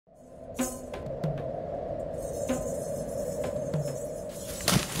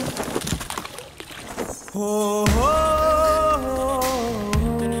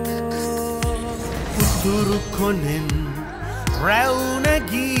උතුරු කොනෙන් රැවුන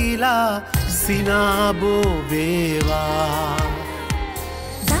ගීලා සිනාබෝවේවා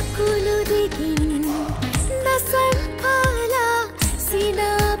දකුණු දිගින් දසන් පාලා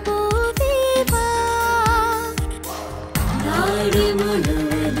සිනාබෝවේවා නාඩු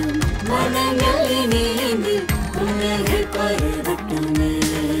මුළුවලින් මනංගලිනේඳ උන්නගේ පරවටුනේ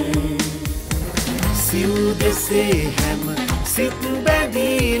සිව් දෙසේ හැම සිත්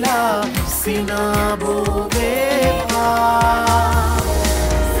බැඳීලා සිනාබෝවේවා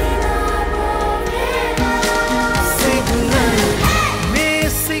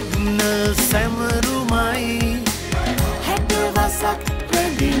සැමරුමයි හැටවසක්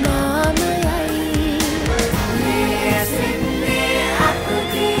ප්‍රදිනාමයයි මේ ඇසින්නේ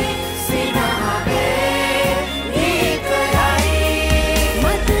අපගේ සිනාවේ ගීතයයි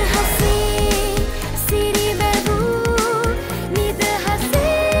මදහසේ සිරිමැවූ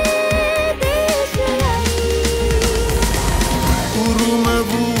නිදහසේ දේශයයි උරුම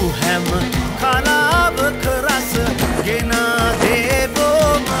වූ හැම කලාවක රස ගෙනා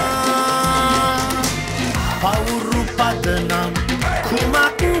පවුරු පදනම්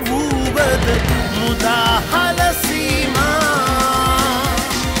කුමක් වූවද මුදාහල සීමා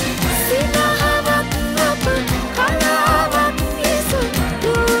සිනහවක් අප කලාවක් ඉසු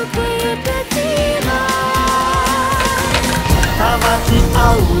රූපයට තීවා තවත්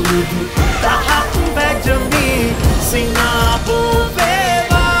අවුරුදු දහක් වැජමී සිනාබෝවේවා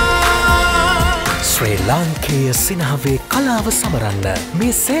ශ්‍රී ලාංකේය සිනහවේ කලාව සමරන්න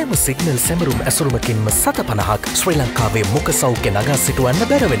මේ සෑම සිග්නල් සැමරුම් ඇසුරුමකින්ම 750ක් ශ්‍රී ලංකාවේ මුඛ සෞඛ්‍ය නගා සිටුවන්න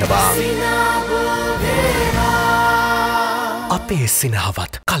බැර වෙනවා. අපේ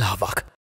සිනහවත් කලාවක්